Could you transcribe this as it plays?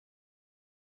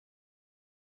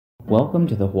Welcome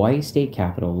to the Hawaii State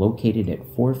Capitol located at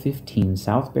 415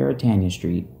 South Beretania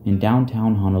Street in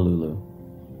downtown Honolulu.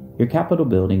 Your Capitol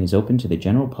building is open to the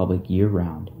general public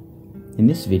year-round. In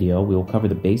this video, we will cover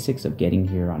the basics of getting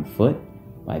here on foot,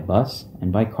 by bus,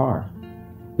 and by car.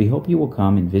 We hope you will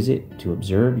come and visit to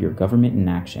observe your government in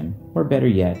action, or better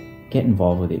yet, get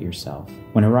involved with it yourself.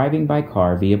 When arriving by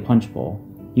car via Punch Bowl,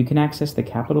 you can access the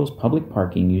Capitol's public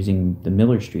parking using the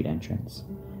Miller Street entrance,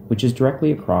 which is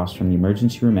directly across from the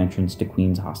emergency room entrance to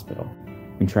Queens Hospital.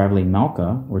 When traveling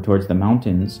Mauka or towards the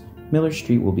mountains, Miller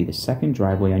Street will be the second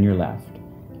driveway on your left.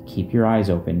 Keep your eyes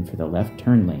open for the left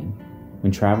turn lane.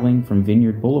 When traveling from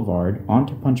Vineyard Boulevard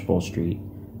onto Punch Bowl Street,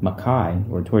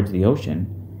 Makai, or towards the ocean,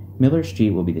 Miller Street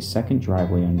will be the second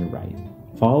driveway on your right.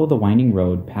 Follow the winding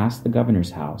road past the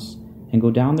governor's house and go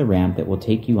down the ramp that will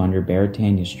take you under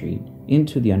Beretania Street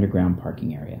into the underground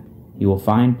parking area. You will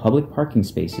find public parking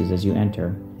spaces as you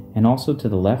enter, and also to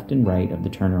the left and right of the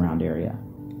turnaround area.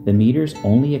 The meters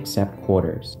only accept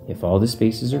quarters. If all the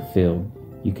spaces are filled,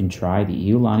 you can try the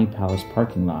Iolani Palace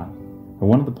parking lot or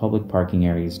one of the public parking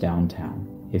areas downtown.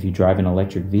 If you drive an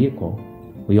electric vehicle,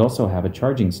 we also have a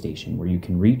charging station where you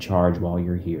can recharge while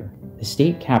you're here. The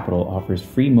State Capitol offers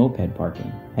free moped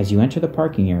parking. As you enter the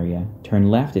parking area, turn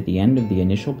left at the end of the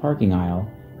initial parking aisle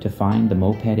to find the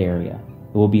moped area.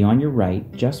 It will be on your right,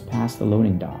 just past the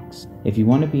loading docks. If you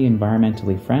want to be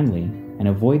environmentally friendly and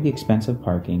avoid the expensive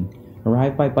parking,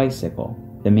 arrive by bicycle.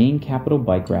 The main Capitol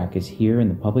bike rack is here in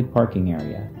the public parking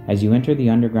area. As you enter the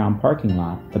underground parking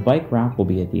lot, the bike rack will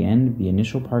be at the end of the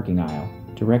initial parking aisle,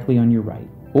 directly on your right.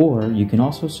 Or you can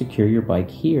also secure your bike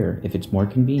here if it's more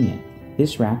convenient.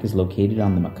 This rack is located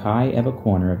on the Makai Eva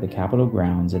corner of the Capitol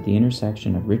grounds at the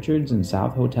intersection of Richards and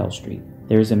South Hotel Street.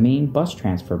 There is a main bus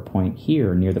transfer point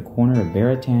here near the corner of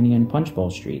Beretania and Punch Bowl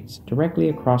Streets, directly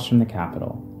across from the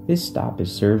Capitol. This stop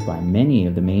is served by many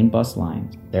of the main bus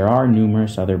lines. There are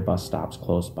numerous other bus stops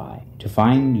close by. To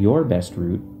find your best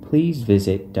route, please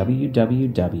visit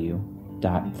www.thebus.org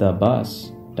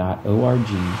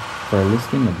for a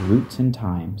listing of routes and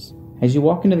times. As you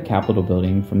walk into the Capitol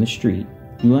building from the street,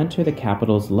 you enter the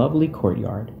Capitol's lovely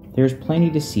courtyard. There's plenty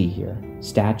to see here: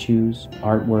 statues,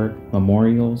 artwork,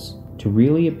 memorials. To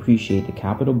really appreciate the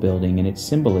Capitol building and its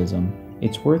symbolism,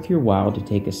 it's worth your while to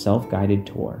take a self-guided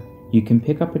tour. You can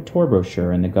pick up a tour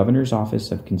brochure in the Governor's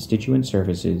Office of Constituent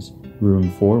Services,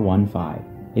 room 415.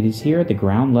 It is here at the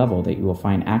ground level that you will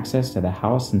find access to the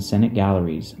House and Senate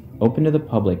galleries, open to the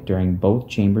public during both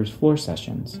chambers' floor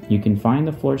sessions. You can find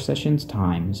the floor sessions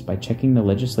times by checking the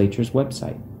legislature's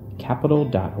website,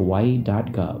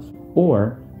 capitol.hawaii.gov,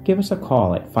 or give us a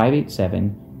call at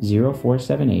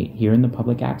 587-0478 here in the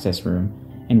public access room,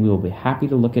 and we will be happy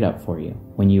to look it up for you.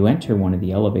 When you enter one of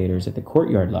the elevators at the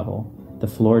courtyard level, the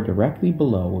floor directly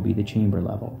below will be the chamber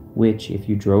level, which, if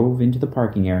you drove into the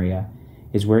parking area,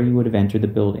 is where you would have entered the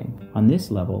building. On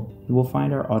this level, you will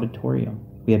find our auditorium.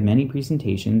 We have many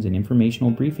presentations and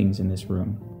informational briefings in this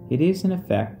room. It is, in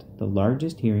effect, the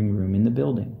largest hearing room in the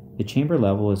building. The chamber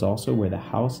level is also where the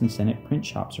House and Senate print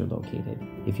shops are located.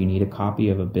 If you need a copy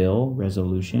of a bill,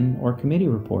 resolution, or committee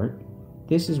report,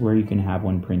 this is where you can have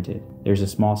one printed. There's a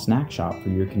small snack shop for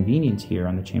your convenience here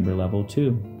on the chamber level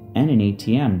too, and an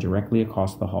ATM directly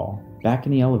across the hall. Back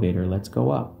in the elevator, let's go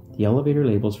up. The elevator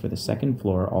labels for the second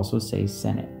floor also say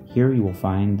Senate. Here you will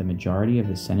find the majority of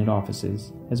the Senate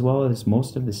offices, as well as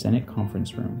most of the Senate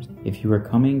conference rooms. If you are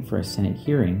coming for a Senate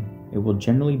hearing, it will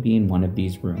generally be in one of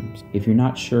these rooms. If you're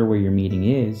not sure where your meeting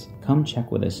is, come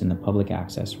check with us in the public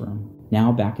access room.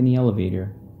 Now back in the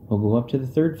elevator, we'll go up to the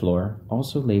third floor,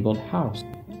 also labeled House.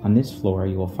 On this floor,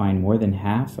 you will find more than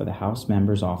half of the House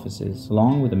members' offices,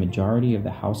 along with a majority of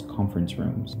the House conference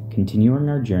rooms. Continuing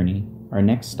our journey, our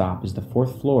next stop is the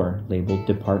fourth floor, labeled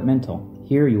Departmental.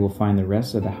 Here you will find the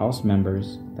rest of the House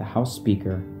members, the House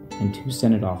Speaker, and 2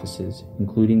 Senate offices,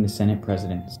 including the Senate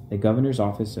Presidents. The Governor's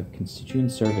Office of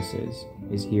Constituent Services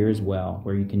is here as well,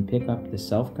 where you can pick up the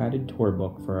self-guided tour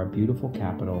book for our beautiful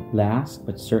Capitol. Last,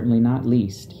 but certainly not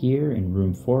least, here in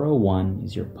room 401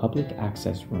 is your public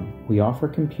access room. We offer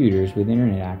computers with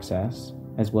internet access,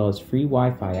 as well as free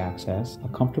Wi-Fi access, a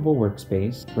comfortable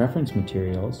workspace, reference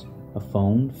materials, a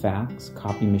phone, fax,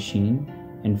 copy machine,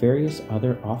 and various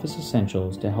other office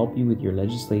essentials to help you with your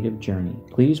legislative journey.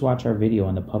 Please watch our video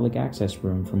on the public access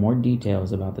room for more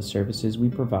details about the services we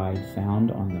provide found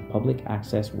on the public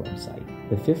access website.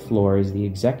 The fifth floor is the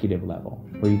executive level,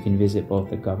 where you can visit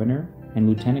both the governor and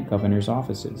lieutenant governor's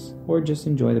offices, or just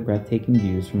enjoy the breathtaking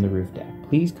views from the roof deck.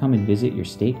 Please come and visit your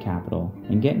state capital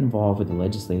and get involved with the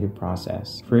legislative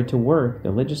process. For it to work,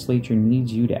 the legislature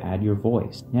needs you to add your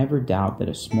voice. Never doubt that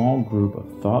a small group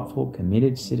of thoughtful,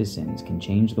 committed citizens can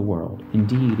change the world.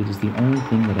 Indeed, it is the only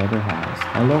thing that ever has.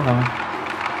 Aloha!